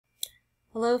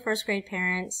Hello, first grade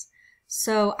parents.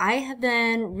 So I have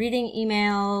been reading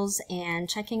emails and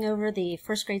checking over the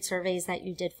first grade surveys that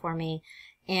you did for me,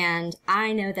 and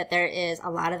I know that there is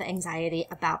a lot of anxiety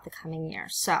about the coming year.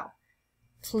 So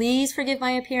please forgive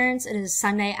my appearance. It is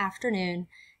Sunday afternoon,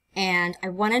 and I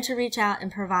wanted to reach out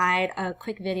and provide a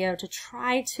quick video to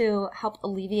try to help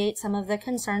alleviate some of the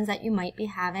concerns that you might be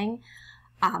having.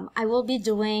 I will be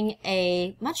doing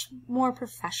a much more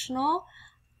professional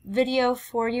video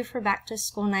for you for back to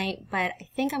school night, but I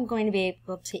think I'm going to be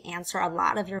able to answer a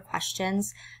lot of your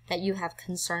questions that you have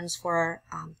concerns for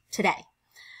today.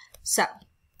 So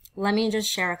let me just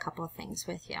share a couple of things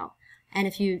with you. And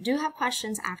if you do have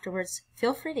questions afterwards,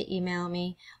 feel free to email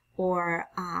me, or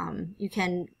you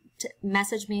can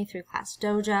message me through Class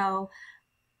Dojo.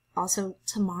 Also,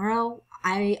 tomorrow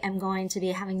I am going to be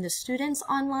having the students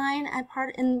online at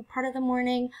part of the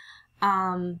morning,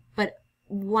 but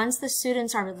once the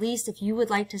students are released, if you would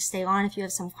like to stay on, if you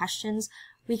have some questions,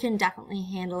 we can definitely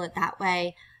handle it that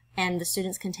way, and the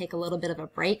students can take a little bit of a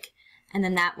break, and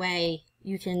then that way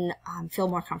you can feel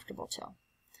more comfortable too.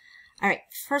 All right,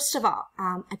 first of all,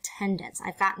 attendance.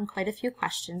 I've gotten quite a few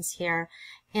questions here,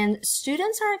 and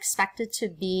students are expected to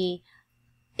be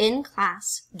in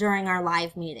class during our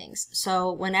live meetings. So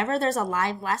whenever there's a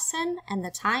live lesson and the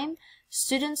time,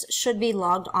 students should be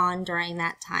logged on during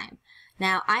that time.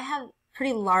 Now, I have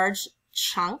pretty large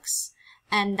chunks,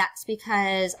 and that's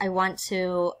because I want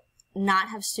to not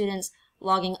have students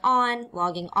logging on,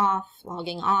 logging off,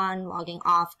 logging on, logging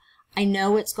off. I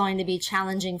know it's going to be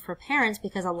challenging for parents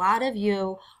because a lot of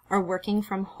you are working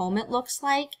from home, it looks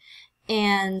like,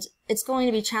 and it's going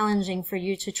to be challenging for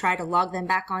you to try to log them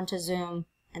back onto Zoom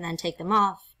and then take them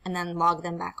off and then log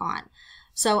them back on.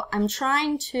 So I'm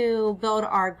trying to build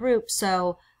our group,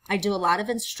 so I do a lot of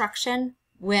instruction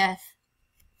with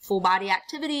full body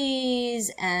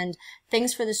activities and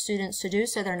things for the students to do,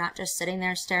 so they're not just sitting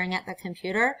there staring at the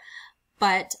computer,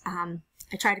 but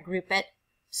I try to group it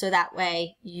so that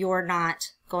way you're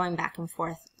not going back and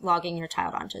forth logging your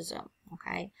child onto Zoom,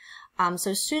 okay?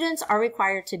 So students are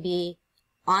required to be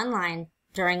online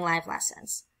during live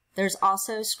lessons. There's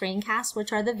also screencasts,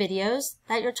 which are the videos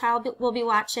that your child will be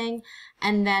watching,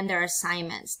 and then there are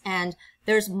assignments. And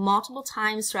there's multiple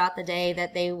times throughout the day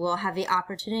that they will have the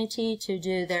opportunity to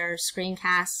do their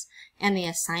screencasts and the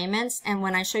assignments. And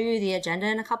when I show you the agenda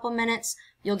in a couple minutes,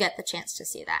 you'll get the chance to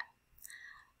see that.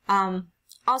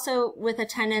 Also, with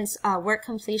attendance, work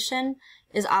completion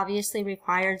is obviously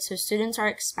required, so students are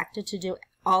expected to do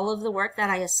all of the work that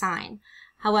I assign.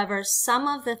 However, some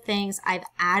of the things I've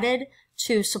added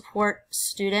to support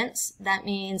students, that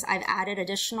means I've added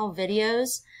additional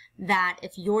videos that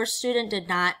if your student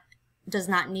does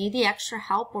not need the extra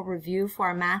help or review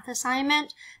for a math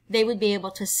assignment, they would be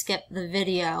able to skip the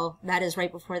video that is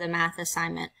right before the math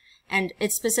assignment. And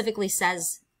it specifically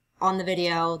says on the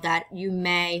video that you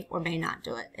may or may not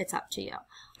do it. It's up to you.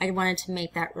 I wanted to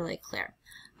make that really clear.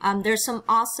 There's some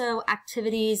also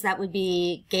activities that would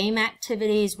be game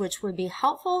activities, which would be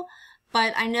helpful,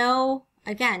 but I know,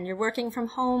 again, you're working from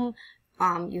home,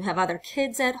 you have other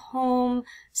kids at home,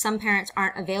 some parents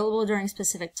aren't available during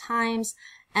specific times,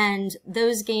 and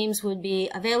those games would be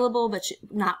available but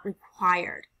not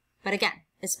required. But again,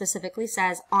 it specifically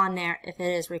says on there if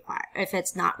it is required, if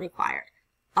it's not required.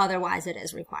 Otherwise, it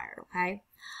is required, okay?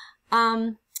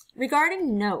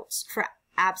 Regarding notes for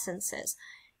absences,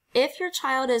 if your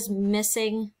child is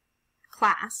missing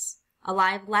class, a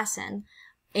live lesson,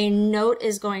 a note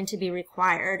is going to be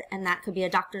required, and that could be a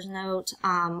doctor's note,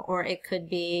 or it could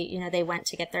be, you know, they went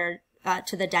to get their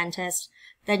to the dentist.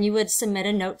 Then you would submit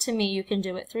a note to me. You can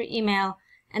do it through email,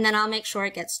 and then I'll make sure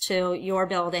it gets to your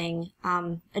building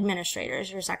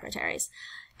administrators, your secretaries,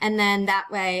 and then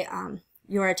that way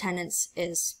your attendance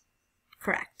is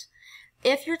correct.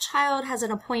 If your child has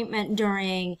an appointment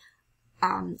during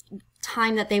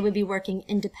time that they would be working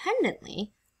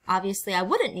independently, obviously I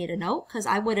wouldn't need a note because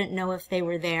I wouldn't know if they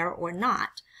were there or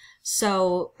not.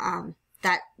 So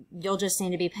that you'll just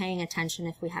need to be paying attention.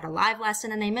 If we had a live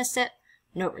lesson and they missed it,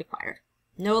 note required.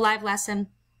 No live lesson,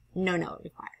 no note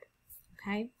required.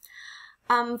 Okay.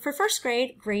 For first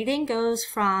grade, grading goes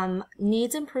from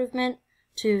needs improvement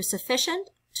to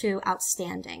sufficient to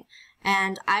outstanding.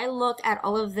 And I look at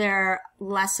all of their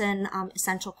lesson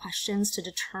essential questions to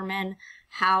determine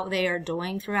how they are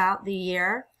doing throughout the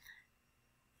year.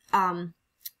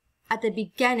 At the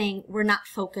beginning, we're not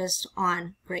focused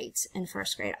on grades in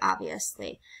first grade,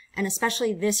 obviously. And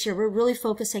especially this year, we're really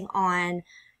focusing on,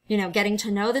 you know, getting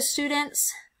to know the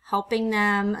students, helping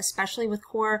them, especially with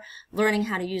core, learning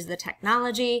how to use the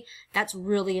technology. That's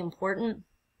really important.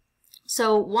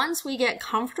 So once we get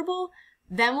comfortable,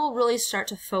 then we'll really start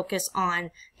to focus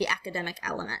on the academic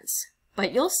elements.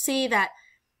 But you'll see that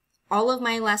all of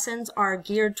my lessons are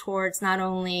geared towards not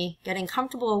only getting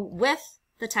comfortable with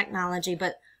the technology,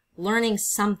 but learning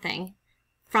something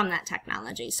from that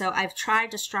technology. So I've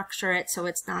tried to structure it so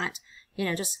it's not, you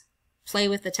know, just play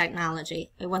with the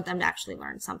technology. I want them to actually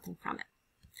learn something from it.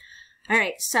 All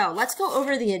right, so let's go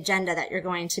over the agenda that you're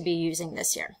going to be using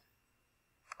this year.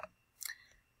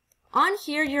 On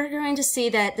here, you're going to see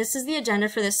that this is the agenda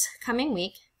for this coming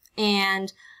week,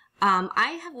 and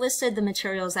I have listed the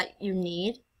materials that you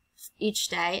need each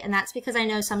day, and that's because I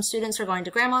know some students are going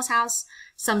to grandma's house,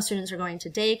 some students are going to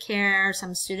daycare,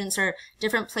 some students are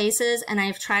different places, and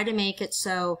I've tried to make it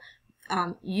so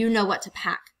you know what to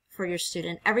pack for your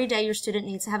student. Every day your student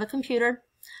needs to have a computer,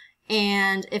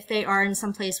 and if they are in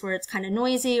some place where it's kind of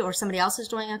noisy or somebody else is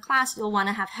doing a class, you'll want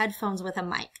to have headphones with a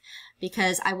mic,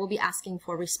 because I will be asking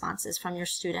for responses from your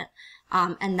student.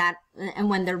 And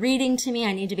when they're reading to me,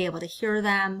 I need to be able to hear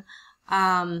them.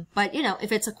 But you know,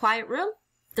 if it's a quiet room,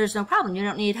 there's no problem. You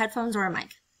don't need headphones or a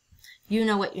mic. You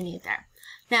know what you need there.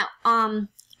 Now,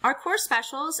 our core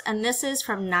specials, and this is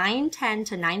from 9:10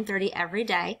 to 9:30 every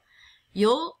day.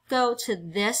 You'll go to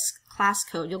this class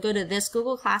code. You'll go to this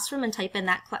Google Classroom and type in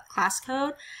that class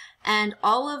code, and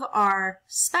all of our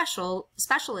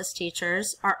specialist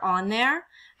teachers are on there,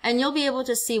 and you'll be able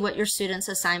to see what your students'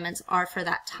 assignments are for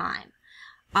that time.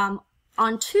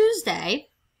 On Tuesday,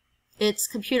 it's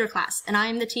computer class, and I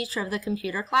am the teacher of the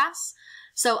computer class,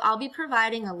 so I'll be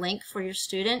providing a link for your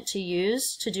student to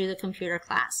use to do the computer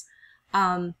class.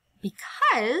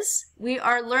 Because we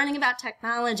are learning about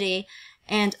technology,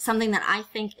 and something that I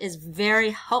think is very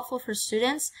helpful for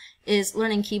students is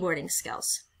learning keyboarding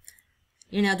skills.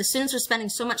 You know, the students are spending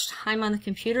so much time on the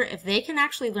computer. If they can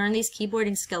actually learn these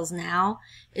keyboarding skills now,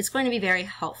 it's going to be very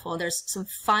helpful. There's some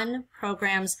fun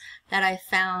programs that I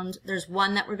found. There's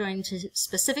one that we're going to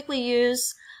specifically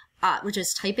use, which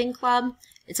is Typing Club.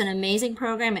 It's an amazing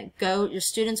program. Your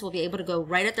students will be able to go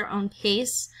right at their own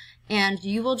pace, and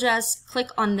you will just click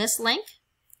on this link,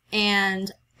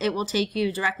 and it will take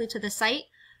you directly to the site.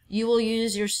 You will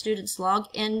use your student's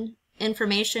login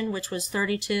information, which was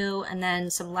 32, and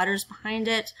then some letters behind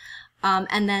it,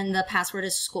 and then the password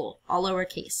is school, all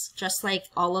lowercase, just like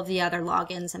all of the other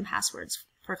logins and passwords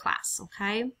for class,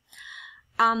 okay?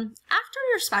 After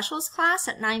your specialist class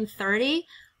at 9:30,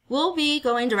 we'll be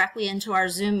going directly into our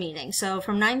Zoom meeting. So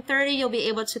from 9:30, you'll be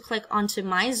able to click onto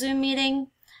My Zoom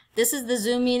Meeting. This is the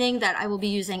Zoom meeting that I will be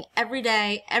using every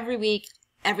day, every week,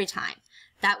 every time.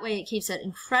 That way it keeps it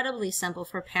incredibly simple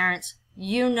for parents.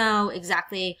 You know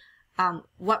exactly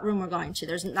what room we're going to.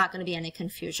 There's not going to be any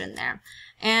confusion there.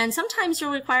 And sometimes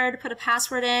you're required to put a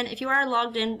password in. If you are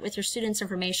logged in with your student's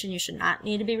information, you should not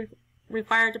need to be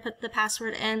required to put the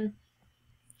password in,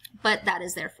 but that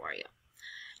is there for you.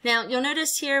 Now, you'll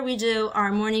notice here we do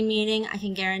our morning meeting. I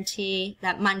can guarantee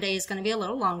that Monday is going to be a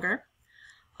little longer.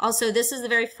 Also, this is the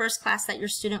very first class that your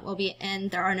student will be in.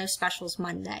 There are no specials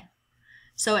Monday.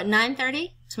 So at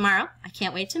 9:30 tomorrow, I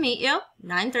can't wait to meet you.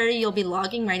 9:30, you'll be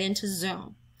logging right into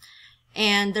Zoom.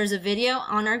 And there's a video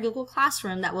on our Google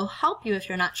Classroom that will help you if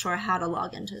you're not sure how to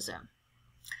log into Zoom.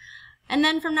 And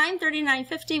then from 9:30 to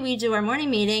 9:50, we do our morning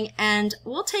meeting, and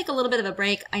we'll take a little bit of a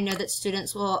break. I know that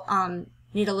students will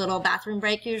need a little bathroom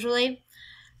break usually.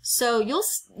 So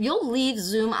you'll leave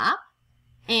Zoom up,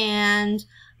 and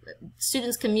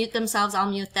students can mute themselves, I'll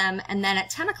mute them, and then at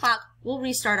 10 o'clock, we'll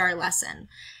restart our lesson.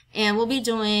 And we'll be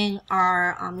doing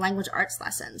our language arts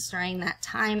lessons during that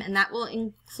time, and that will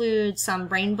include some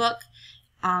brain book,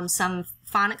 some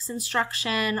phonics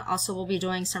instruction. Also, we'll be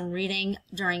doing some reading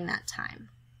during that time.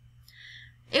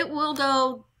 It will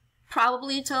go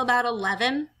probably till about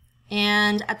 11,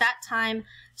 and at that time,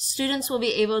 students will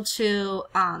be able to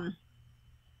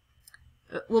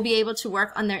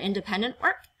work on their independent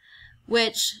work,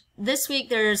 which this week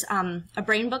there's a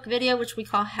brain book video, which we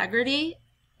call Heggerty.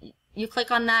 You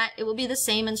click on that, it will be the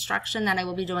same instruction that I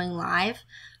will be doing live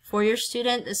for your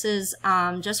student. This is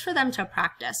just for them to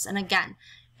practice. And again,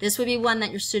 this would be one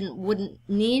that your student wouldn't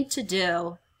need to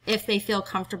do if they feel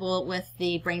comfortable with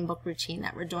the brain book routine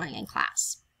that we're doing in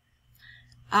class.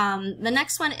 The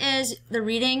next one is the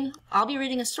reading. I'll be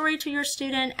reading a story to your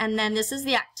student, and then this is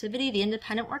the activity, the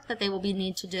independent work that they will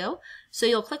need to do. So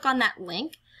you'll click on that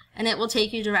link, and it will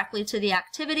take you directly to the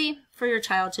activity for your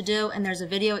child to do, and there's a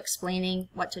video explaining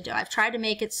what to do. I've tried to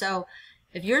make it so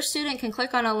if your student can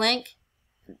click on a link,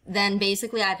 then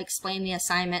basically I've explained the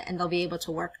assignment and they'll be able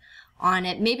to work on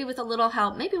it, maybe with a little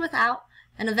help, maybe without,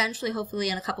 and eventually, hopefully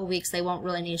in a couple weeks, they won't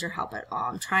really need your help at all.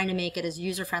 I'm trying to make it as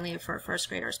user-friendly for a first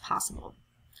grader as possible.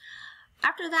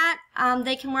 After that,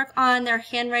 they can work on their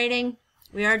handwriting.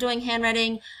 We are doing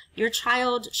handwriting. Your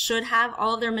child should have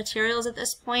all of their materials at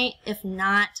this point. If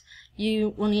not,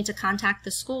 you will need to contact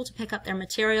the school to pick up their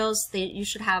materials. You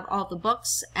should have all the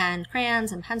books and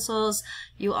crayons and pencils.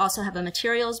 You also have a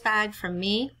materials bag from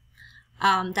me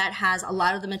that has a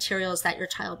lot of the materials that your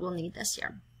child will need this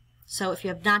year. So if you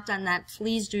have not done that,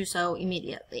 please do so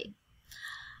immediately.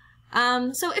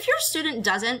 So if your student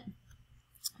doesn't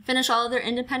finish all of their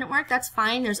independent work, that's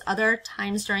fine. There's other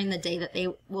times during the day that they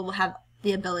will have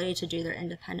the ability to do their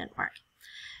independent work.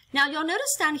 Now you'll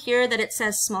notice down here that it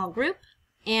says small group,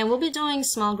 and we'll be doing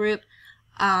small group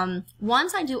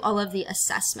once I do all of the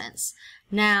assessments.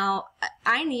 Now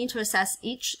I need to assess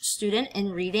each student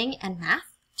in reading and math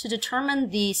to determine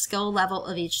the skill level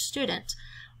of each student.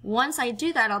 Once I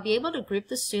do that, I'll be able to group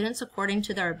the students according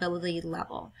to their ability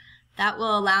level. That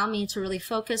will allow me to really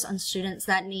focus on students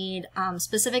that need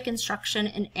specific instruction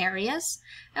in areas,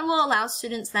 and will allow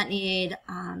students that need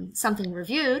something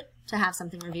reviewed to have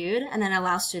something reviewed, and then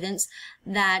allow students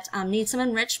that need some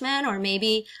enrichment or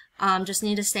maybe just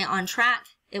need to stay on track.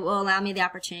 It will allow me the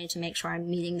opportunity to make sure I'm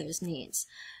meeting those needs.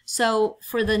 So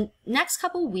for the next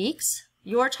couple weeks,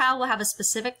 your child will have a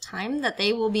specific time that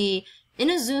they will be in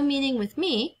a Zoom meeting with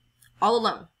me all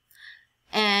alone.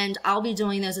 And I'll be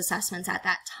doing those assessments at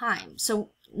that time.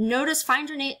 So notice, find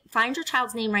your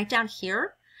child's name right down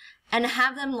here and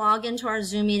have them log into our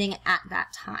Zoom meeting at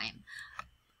that time.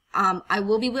 I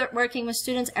will be working with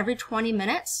students every 20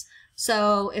 minutes.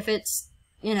 So if it's,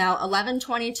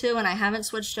 11:22 and I haven't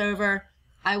switched over,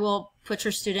 I will put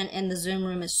your student in the Zoom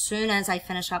room as soon as I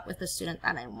finish up with the student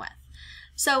that I'm with.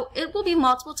 So it will be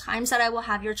multiple times that I will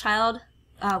have your child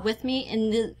with me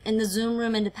in the Zoom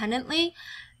room independently.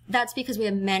 That's because we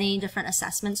have many different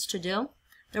assessments to do.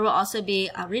 There will also be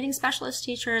a reading specialist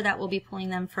teacher that will be pulling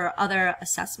them for other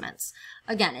assessments.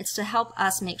 Again, it's to help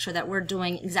us make sure that we're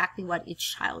doing exactly what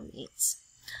each child needs.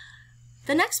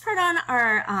 The next part on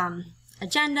our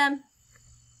agenda,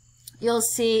 you'll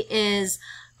see is,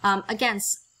 again,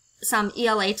 some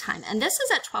ELA time. And this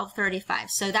is at 12:35.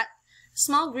 So that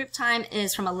small group time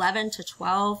is from 11 to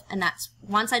 12. And that's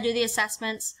once I do the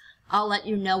assessments, I'll let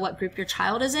you know what group your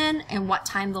child is in and what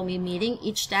time they'll be meeting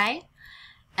each day.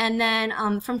 And then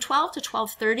from 12 to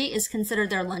 12:30 is considered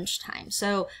their lunch time.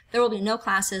 So there will be no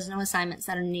classes, no assignments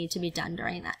that need to be done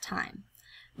during that time.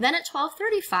 Then at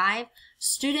 12:35,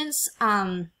 students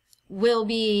will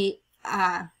be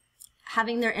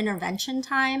having their intervention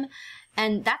time.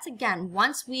 And that's, again,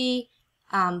 once we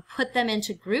put them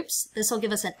into groups, this will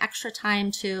give us an extra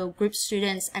time to group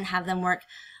students and have them work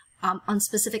on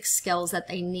specific skills that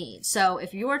they need. So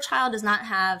if your child does not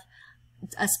have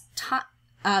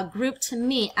a group to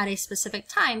meet at a specific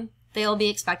time, they'll be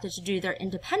expected to do their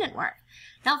independent work.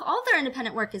 Now, if all their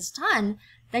independent work is done,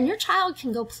 then your child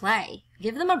can go play.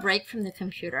 Give them a break from the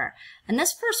computer. And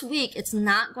this first week, it's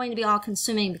not going to be all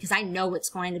consuming because I know it's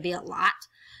going to be a lot.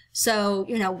 So,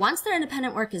 once their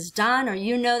independent work is done, or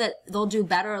that they'll do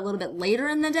better a little bit later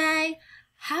in the day,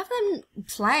 have them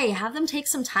play, have them take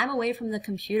some time away from the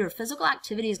computer. Physical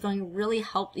activity is going to really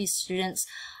help these students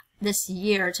this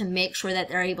year to make sure that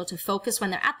they're able to focus when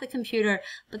they're at the computer,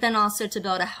 but then also to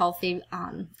build a healthy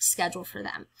schedule for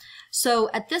them.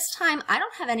 So at this time, I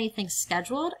don't have anything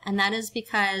scheduled, and that is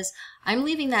because I'm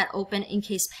leaving that open in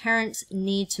case parents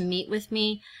need to meet with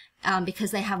me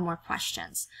because they have more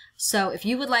questions. So if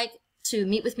you would like to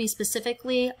meet with me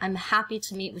specifically, I'm happy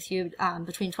to meet with you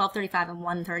between 12:35 and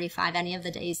 1:35 any of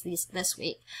the days this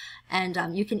week. And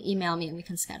you can email me and we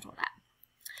can schedule that.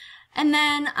 And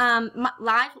then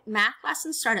live math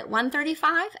lessons start at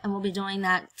 1:35, and we'll be doing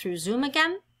that through Zoom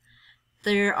again.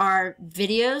 There are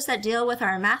videos that deal with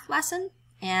our math lesson,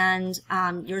 and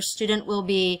your student will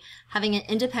be having an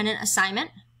independent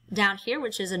assignment down here,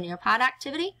 which is a Nearpod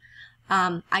activity.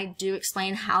 I do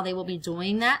explain how they will be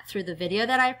doing that through the video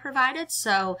that I provided.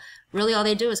 So really all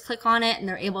they do is click on it and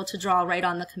they're able to draw right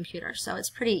on the computer. So it's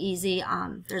pretty easy.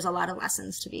 There's a lot of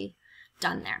lessons to be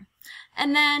done there.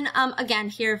 And then again,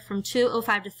 here from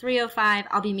 2:05 to 3:05,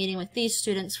 I'll be meeting with these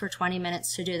students for 20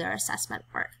 minutes to do their assessment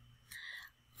work.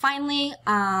 Finally,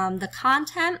 the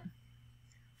content.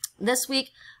 This week,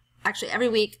 actually every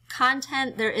week,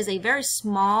 content, there is a very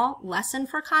small lesson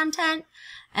for content.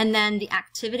 And then the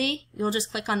activity, you'll just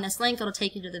click on this link, it'll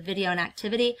take you to the video and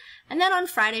activity. And then on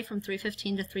Friday from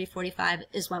 3:15 to 3:45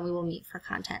 is when we will meet for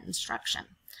content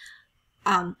instruction.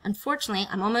 Unfortunately,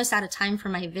 I'm almost out of time for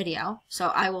my video, so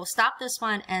I will stop this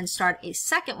one and start a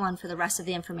second one for the rest of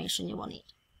the information you will need.